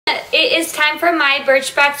it is time for my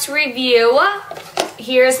Birchbox review.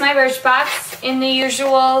 Here's my Birchbox in the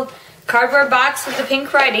usual cardboard box with the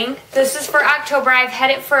pink writing. This is for October. I've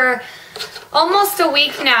had it for almost a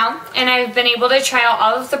week now, and I've been able to try out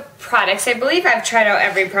all of the products. I believe I've tried out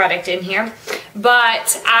every product in here,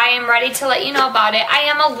 but I am ready to let you know about it. I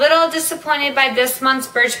am a little disappointed by this month's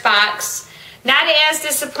Birchbox. Not as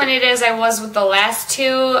disappointed as I was with the last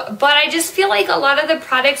two, but I just feel like a lot of the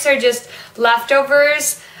products are just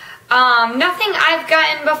leftovers. Nothing I've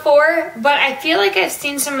gotten before, but I feel like I've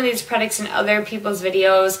seen some of these products in other people's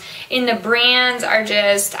videos, and the brands are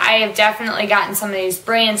just, I have definitely gotten some of these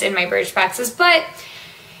brands in my Birchboxes, but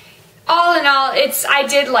all in all, I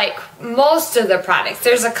did like most of the products.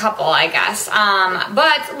 There's a couple, I guess.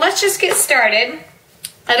 But let's just get started.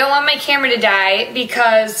 I don't want my camera to die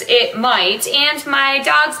because it might, and my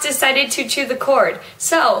dogs decided to chew the cord.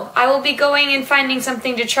 So I will be going and finding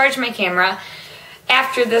something to charge my camera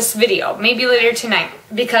after this video, maybe later tonight,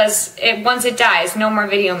 because once it dies, no more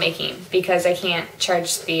video making because I can't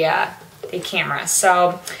charge the camera.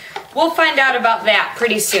 So we'll find out about that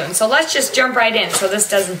pretty soon. So let's just jump right in so this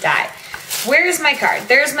doesn't die. Where's my card?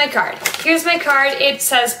 There's my card. Here's my card. It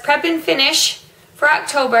says Prep and Finish for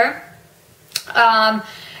October.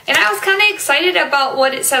 And I was kind of excited about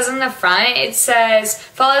what it says on the front. It says,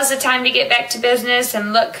 fall is the time to get back to business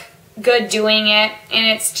and look good doing it. And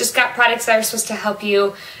it's just got products that are supposed to help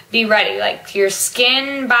you be ready, like your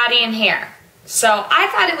skin, body, and hair. So I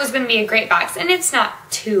thought it was going to be a great box, and it's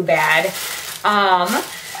not too bad.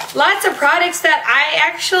 Lots of products that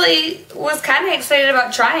I actually was kind of excited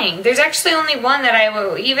about trying. There's actually only one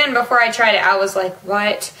that even before I tried it, I was like,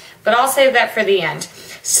 what? But I'll save that for the end.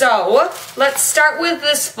 So let's start with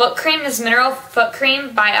this foot cream, this mineral foot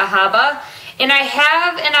cream by Ahaba. And I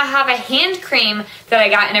have an Ahaba hand cream that I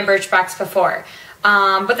got in a Birchbox before.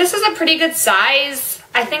 But this is a pretty good size.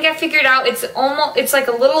 I think I figured out it's like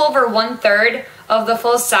a little over 1/3 of the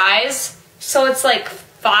full size. So it's like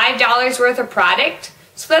 $5 worth of product.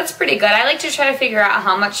 So that's pretty good. I like to try to figure out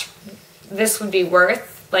how much this would be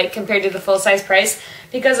worth, like compared to the full size price,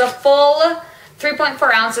 because a full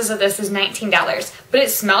 3.4 ounces of this is $19, but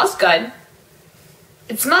it smells good.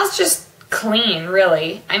 It smells just clean,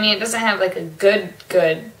 really. I mean, it doesn't have like a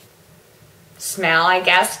good smell, I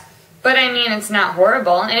guess, but I mean, it's not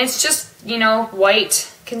horrible, and it's just, you know,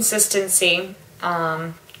 white consistency.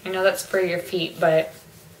 I know that's for your feet, but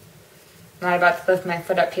I'm not about to lift my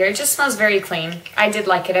foot up here. It just smells very clean. I did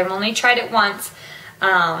like it. I've only tried it once,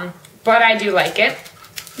 but I do like it.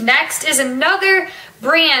 Next is another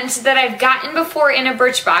brand that I've gotten before in a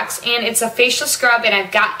Birchbox, and it's a facial scrub, and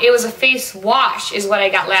it was a face wash is what I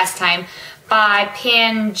got last time by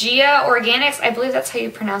Pangea Organics. I believe that's how you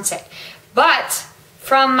pronounce it. But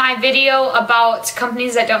from my video about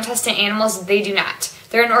companies that don't test in animals, they do not.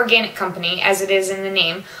 They're an organic company, as it is in the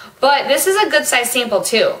name. But this is a good size sample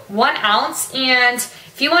too. 1 ounce, and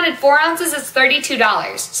if you wanted 4 ounces, it's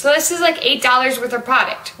 $32. So this is like $8 worth of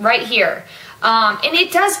product right here. And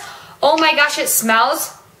it does, oh my gosh, it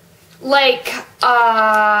smells like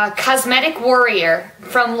Cosmetic Warrior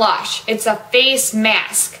from Lush. It's a face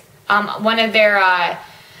mask. One of their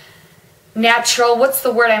natural, what's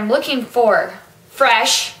the word I'm looking for?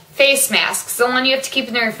 Fresh face masks. The one you have to keep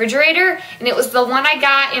in the refrigerator. And it was the one I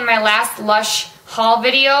got in my last Lush haul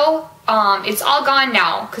video. It's all gone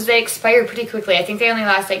now because they expire pretty quickly. I think they only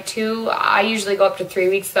last like 2. I usually go up to 3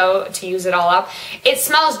 weeks though to use it all up. It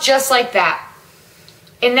smells just like that.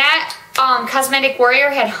 And that Cosmetic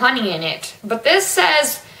Warrior had honey in it. But this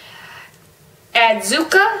says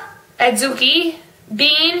Adzuki,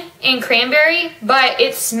 bean, and cranberry, but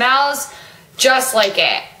it smells just like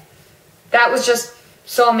it. That was just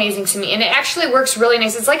so amazing to me. And it actually works really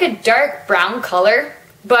nice. It's like a dark brown color,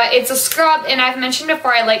 but it's a scrub, and I've mentioned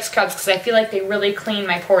before I like scrubs because I feel like they really clean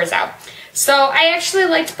my pores out. So I actually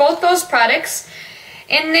liked both those products.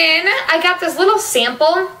 And then I got this little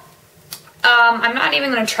sample. I'm not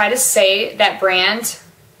even going to try to say that brand.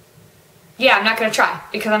 Yeah, I'm not going to try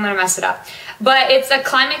because I'm going to mess it up. But it's a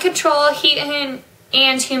Climate Control Heat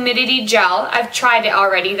and Humidity Gel. I've tried it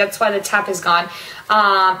already. That's why the top is gone.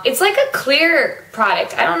 It's like a clear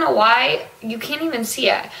product. I don't know why. You can't even see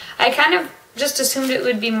it. I kind of just assumed it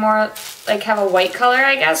would be more like have a white color,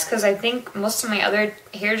 I guess, because I think most of my other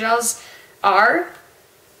hair gels are.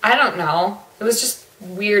 I don't know. It was just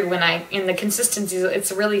weird when in the consistency,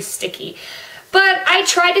 it's really sticky. But I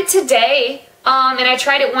tried it today, and I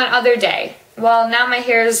tried it one other day. Well, now my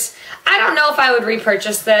hair's, I don't know if I would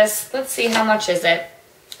repurchase this. Let's see, how much is it?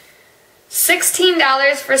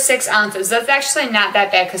 $16 for 6 ounces. That's actually not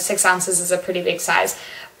that bad because 6 ounces is a pretty big size.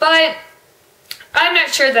 But I'm not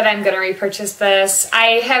sure that I'm going to repurchase this.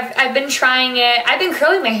 I've been trying it. I've been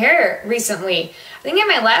curling my hair recently. I think in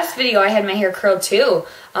my last video I had my hair curled too.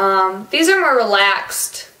 These are more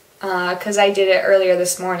relaxed because I did it earlier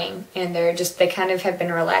this morning, and they kind of have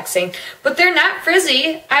been relaxing. But they're not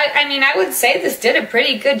frizzy. I mean, I would say this did a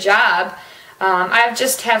pretty good job. I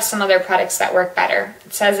just have some other products that work better.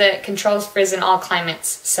 It says it controls frizz in all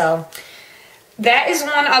climates. So that is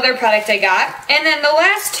one other product I got. And then the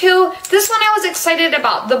last two, this one I was excited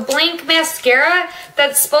about. The Blink mascara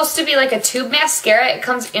that's supposed to be like a tube mascara. It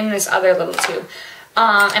comes in this other little tube.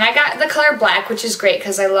 And I got the color black, which is great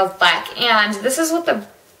because I love black. And this is what the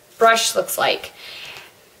brush looks like.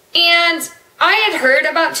 And I had heard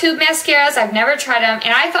about tube mascaras. I've never tried them.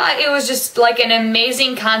 And I thought it was just like an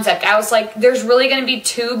amazing concept. I was like, there's really going to be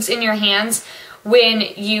tubes in your hands when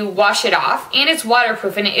you wash it off. And it's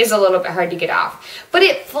waterproof, and it is a little bit hard to get off. But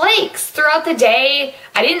it flakes throughout the day.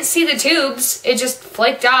 I didn't see the tubes. It just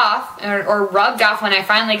flaked off or rubbed off when I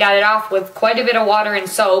finally got it off with quite a bit of water and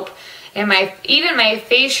soap. And even my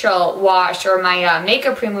facial wash or my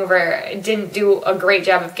makeup remover didn't do a great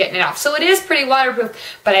job of getting it off. So it is pretty waterproof,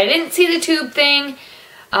 but I didn't see the tube thing.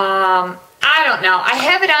 I don't know. I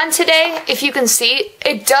have it on today. If you can see,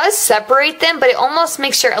 it does separate them, but it almost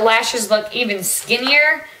makes your lashes look even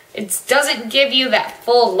skinnier. It doesn't give you that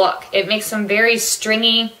full look. It makes them very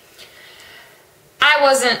stringy.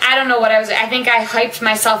 I don't know what I think I hyped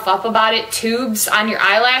myself up about it. Tubes on your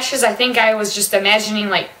eyelashes. I think I was just imagining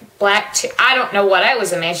like black, I don't know what I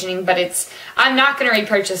was imagining, but I'm not going to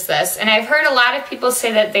repurchase this. And I've heard a lot of people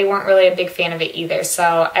say that they weren't really a big fan of it either,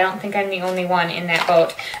 so I don't think I'm the only one in that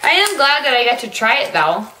boat. I am glad that I got to try it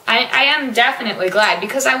though. I am definitely glad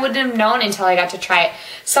because I wouldn't have known until I got to try it.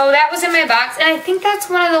 So that was in my box, and I think that's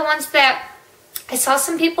one of the ones that I saw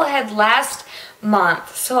some people had last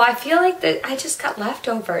month. So I feel like that I just got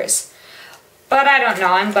leftovers. But I don't know.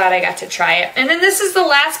 I'm glad I got to try it. And then this is the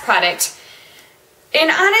last product. And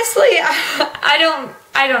honestly, I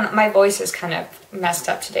don't know. My voice is kind of messed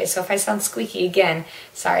up today, so if I sound squeaky again,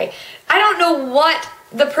 sorry. I don't know what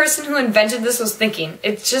the person who invented this was thinking.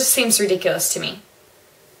 It just seems ridiculous to me.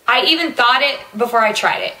 I even thought it before I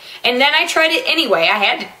tried it. And then I tried it anyway. I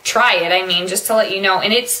had to try it, I mean, just to let you know.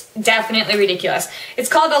 And it's definitely ridiculous. It's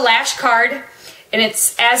called a lash card, and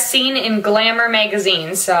it's as seen in Glamour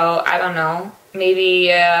magazine, so I don't know. Maybe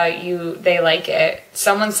they like it.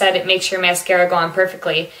 Someone said it makes your mascara go on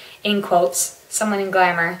perfectly, in quotes. Someone in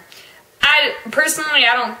Glamour. Personally,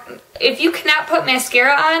 if you cannot put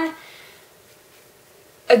mascara on,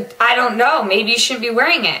 I don't know. Maybe you shouldn't be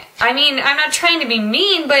wearing it. I mean, I'm not trying to be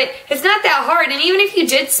mean, but it's not that hard. And even if you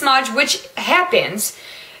did smudge, which happens,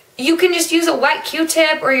 you can just use a wet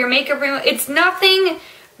Q-tip or your makeup remover. It's nothing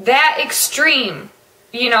that extreme.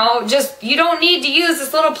 You know, you don't need to use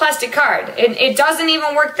this little plastic card. It doesn't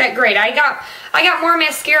even work that great. I got more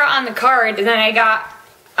mascara on the card than I got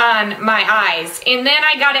on my eyes. And then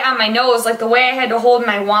I got it on my nose, like the way I had to hold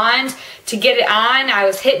my wand to get it on. I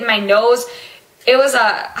was hitting my nose. It was a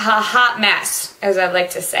hot mess, as I'd like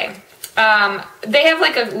to say. They have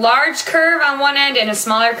like a large curve on one end and a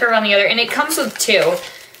smaller curve on the other, and it comes with two.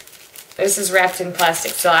 This is wrapped in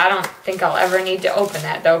plastic, so I don't think I'll ever need to open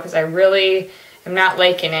that though, because I really am not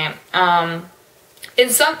liking it. And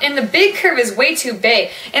the big curve is way too big,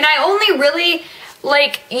 and I only really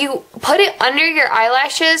like, you put it under your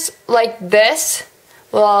eyelashes like this.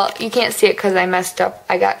 Well, you can't see it because I messed up.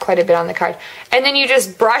 I got quite a bit on the card. And then you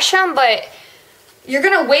just brush them, but you're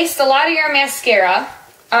going to waste a lot of your mascara.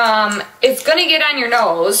 It's going to get on your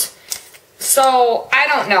nose. So, I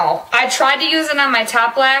don't know. I tried to use it on my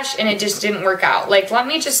top lash, and it just didn't work out. Like, let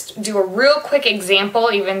me just do a real quick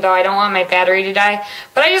example, even though I don't want my battery to die.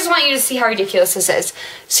 But I just want you to see how ridiculous this is.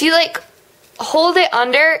 So, you, like, hold it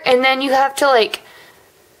under, and then you have to, like,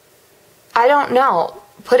 I don't know,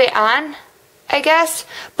 put it on, I guess.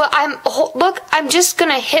 But look, I'm just going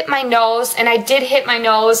to hit my nose, and I did hit my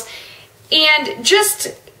nose. And just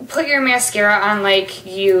put your mascara on like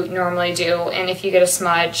you normally do, and if you get a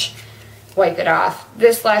smudge, wipe it off.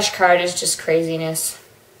 This lash card is just craziness.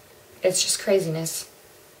 It's just craziness.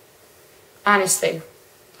 Honestly.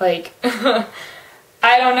 Like, I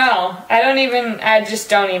don't know. I just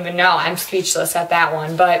don't even know. I'm speechless at that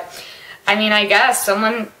one. But, I mean, I guess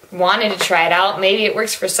someone wanted to try it out. Maybe it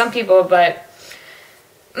works for some people, but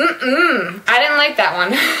I didn't like that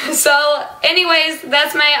one. So, anyways,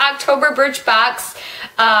 that's my October Birchbox.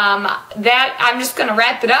 I'm just going to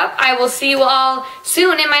wrap it up. I will see you all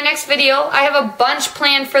soon in my next video. I have a bunch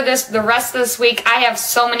planned for the rest of this week. I have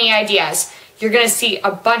so many ideas. You're going to see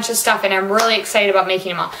a bunch of stuff, and I'm really excited about making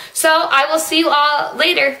them all. So, I will see you all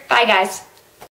later. Bye, guys.